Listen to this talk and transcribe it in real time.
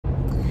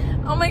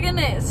Oh my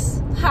goodness.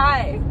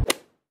 Hi.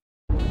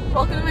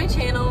 Welcome to my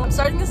channel. I'm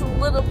starting this a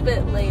little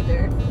bit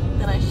later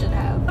than I should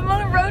have. I'm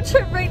on a road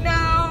trip right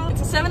now.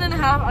 It's a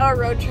 7.5-hour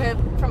road trip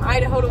from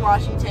Idaho to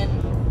Washington.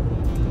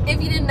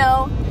 If you didn't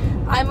know,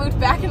 I moved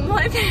back in with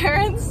my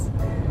parents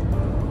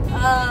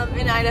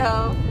in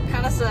Idaho.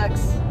 Kinda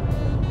sucks.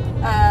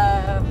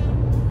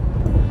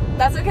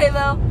 That's okay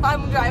though.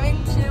 I'm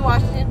driving to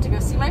Washington to go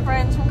see my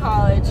friends from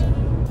college.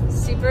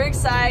 Super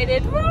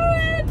excited.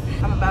 What?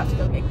 I'm about to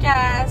go get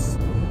gas,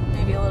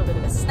 maybe a little bit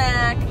of a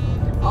snack.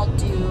 I'll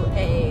do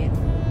a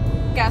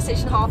gas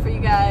station haul for you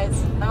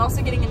guys. I'm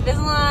also getting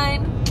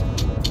Invisalign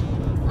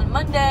on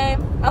Monday.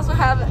 I also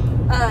have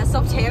a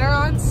self-tanner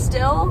on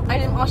still. I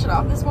didn't wash it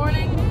off this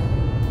morning.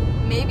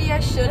 Maybe I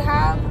should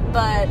have,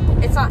 but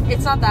it's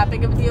not that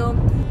big of a deal.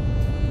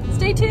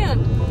 Stay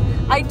tuned.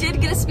 I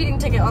did get a speeding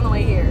ticket on the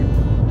way here.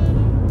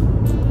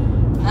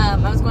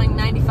 I was going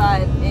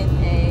 95 in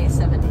a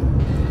 70.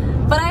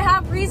 But I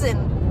have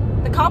reason.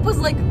 The cop was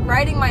like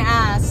riding my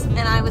ass and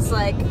I was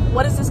like,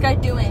 what is this guy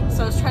doing?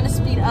 So I was trying to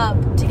speed up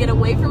to get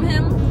away from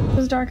him. It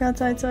was dark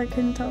outside so I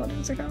couldn't tell it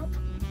was a cop.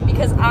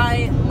 Because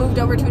I moved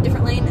over to a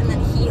different lane and then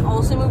he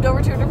also moved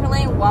over to a different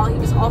lane while he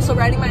was also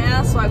riding my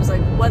ass. So I was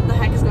like, what the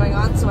heck is going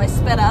on? So I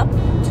sped up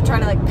to try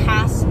to like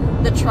pass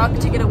the truck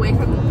to get away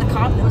from the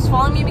cop that was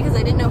following me because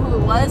I didn't know who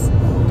it was.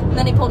 And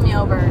then he pulled me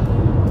over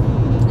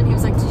and he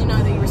was like, did you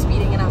know that you were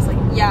speeding? And I was like,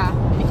 yeah,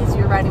 because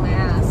you were riding my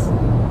ass.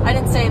 I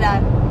didn't say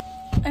that.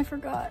 I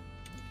forgot.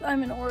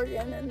 I'm in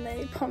Oregon and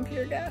they pump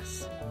your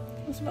gas.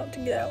 I was about to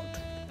get out.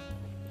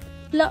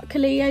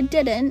 Luckily I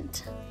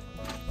didn't.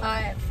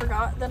 I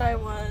forgot that I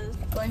was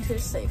going to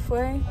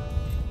Safeway,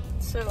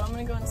 so I'm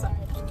gonna go inside.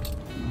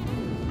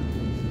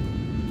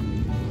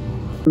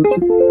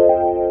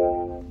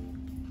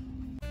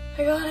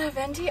 I got a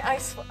venti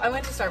ice. I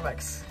went to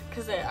Starbucks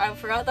because I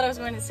forgot that I was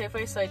going to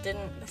Safeway, so I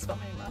didn't. I spelled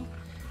my name wrong.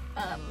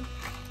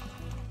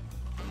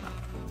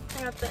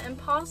 I got the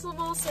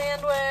Impossible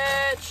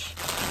sandwich.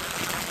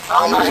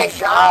 Oh my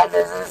god,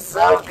 this is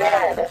so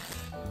good!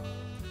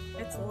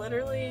 It's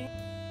literally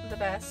the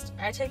best.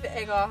 I take the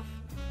egg off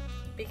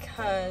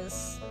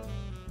because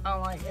I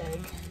don't like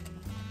egg.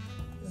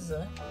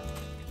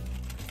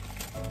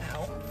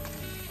 Ow.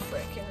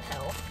 Frickin'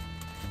 hell.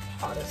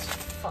 Hot as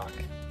fuck.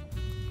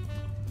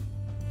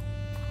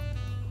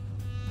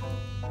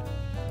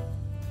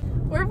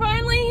 We're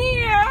finally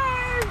here!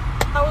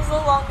 That was the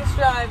longest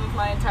drive of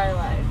my entire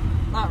life.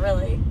 Not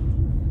really,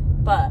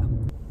 but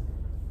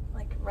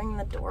like ring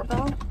the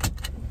doorbell.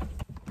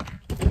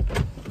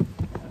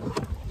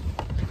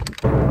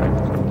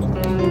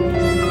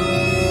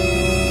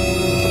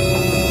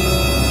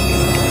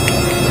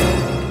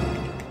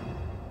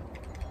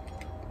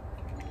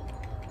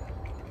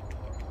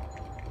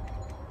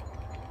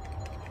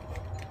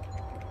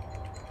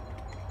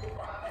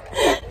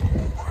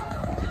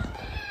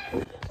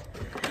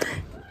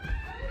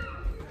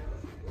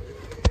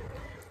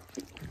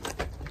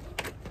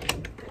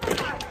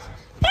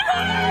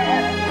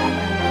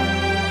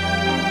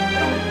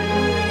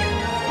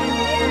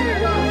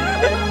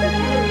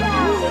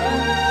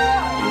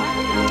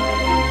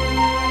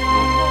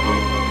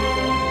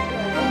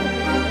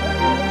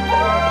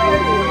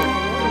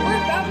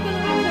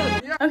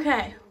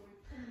 Okay,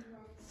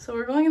 so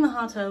we're going in the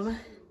hot tub.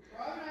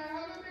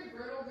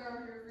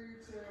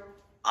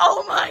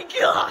 Oh my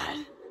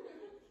god!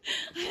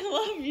 I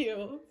love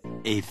you.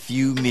 A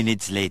few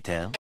minutes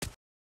later.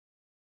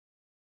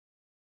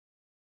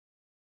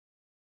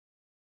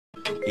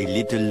 A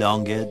little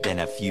longer than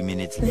a few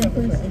minutes later.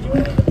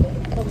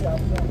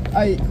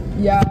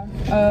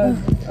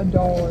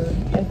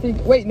 $1. I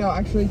think. Wait, no,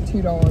 actually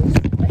 $2.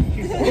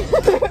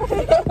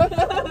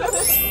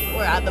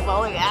 We're at the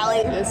bowling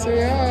alley. Yes,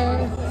 we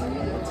are.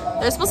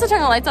 They're supposed to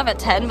turn the lights off at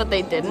 10, but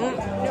they didn't.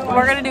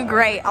 We're gonna do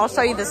great. I'll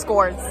show you the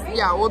scores.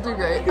 Yeah, we'll do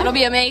great. It'll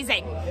be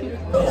amazing.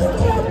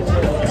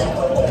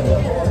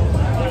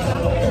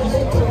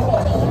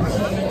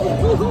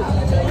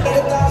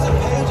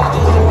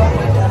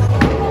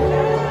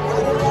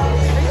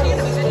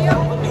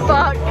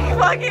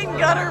 Fucking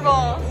gutter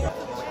balls.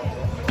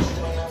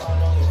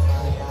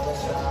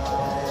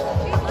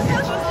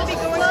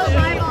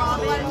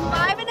 Robin.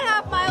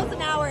 5.5 miles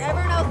an hour.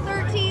 Everyone else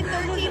 13,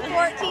 13,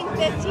 14,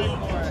 15.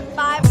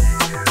 5.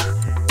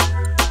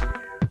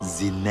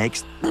 The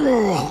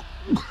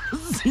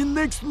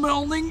next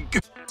morning.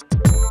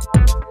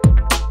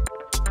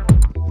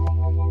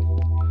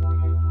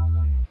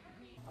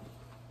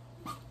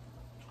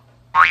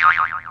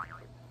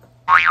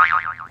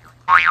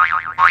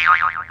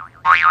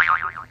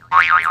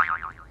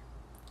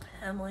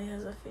 Emily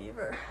has a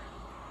fever.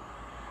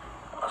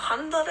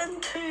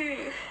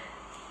 102.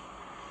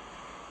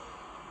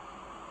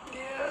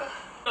 Yeah.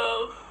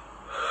 Oh.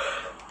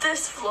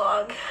 This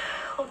vlog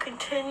will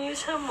continue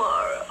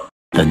tomorrow.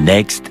 The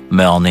next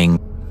morning.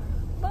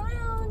 Bye,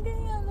 Auntie.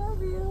 I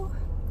love you.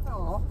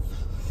 Oh.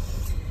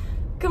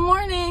 Good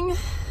morning.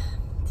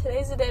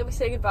 Today's the day we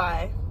say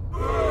goodbye.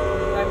 I'm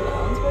driving to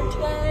Ellensburg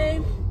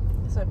today.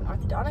 So I have an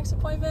orthodontics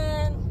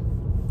appointment.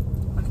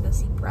 Look at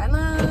gonna see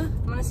Brenna.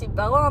 I'm gonna see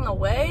Bella on the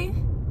way,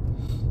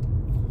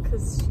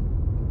 because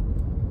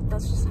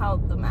that's just how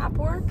the map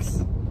works.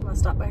 I'm gonna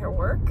stop by her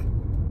work,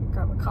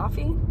 grab a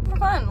coffee.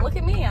 Fun, look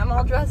at me, I'm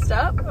all dressed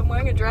up. I'm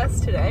wearing a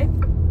dress today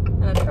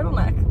and a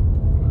turtleneck.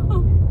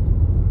 Oh,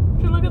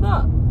 look at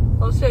that.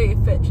 I'll show you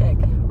a fit check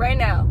right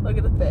now. Look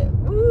at the fit.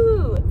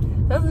 Woo!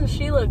 Doesn't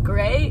she look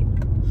great?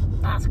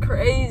 That's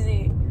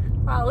crazy.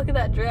 Wow, look at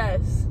that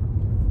dress.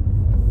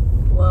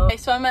 Whoa. Okay,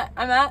 so I'm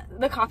at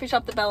the coffee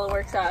shop that Bella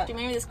works at. She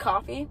made me this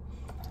coffee.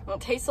 Well,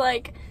 it tastes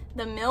like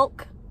the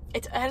milk.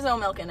 It has no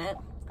milk in it,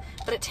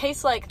 but it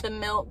tastes like the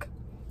milk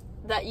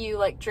that you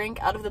like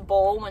drink out of the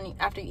bowl when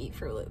after you eat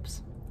Fruit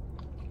Loops.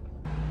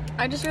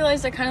 I just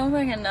realized I kind of look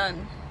like a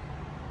nun,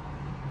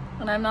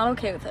 and I'm not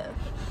okay with it.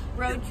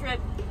 Road trip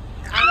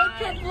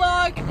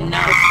vlog. No.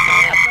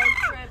 Road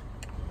trip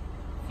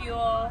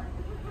fuel.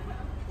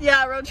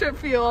 Yeah, road trip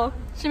fuel.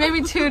 She made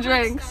me 2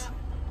 drinks.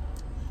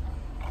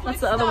 That's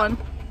the other one.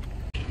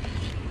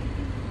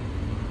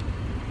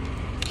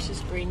 It's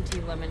just green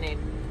tea lemonade.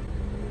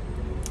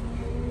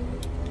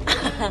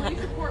 Will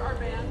you support our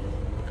band?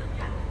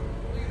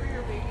 Will you bring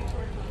your baby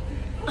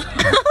to our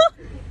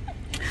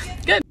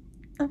concert? Good.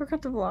 I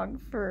forgot to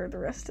vlog for the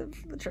rest of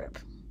the trip.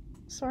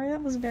 Sorry,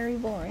 that was very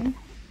boring.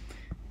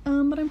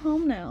 But I'm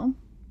home now.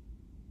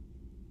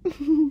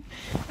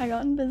 I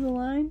got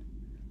Invisalign.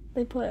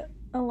 They put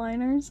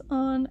aligners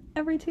on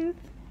every tooth,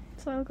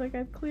 so I look like I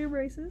have clear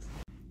braces.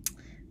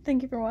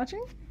 Thank you for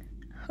watching.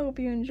 Hope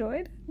you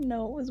enjoyed.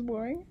 No, it was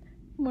boring.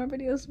 More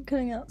videos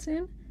coming out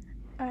soon,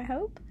 I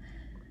hope.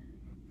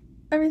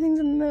 Everything's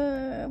in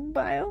the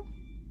bio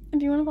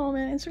if you want to follow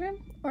me on Instagram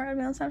or add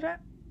me on Snapchat.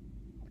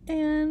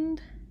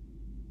 And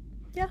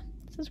yeah,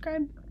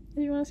 subscribe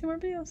if you want to see more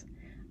videos.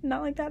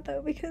 Not like that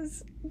though,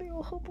 because they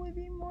will hopefully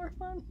be more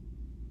fun.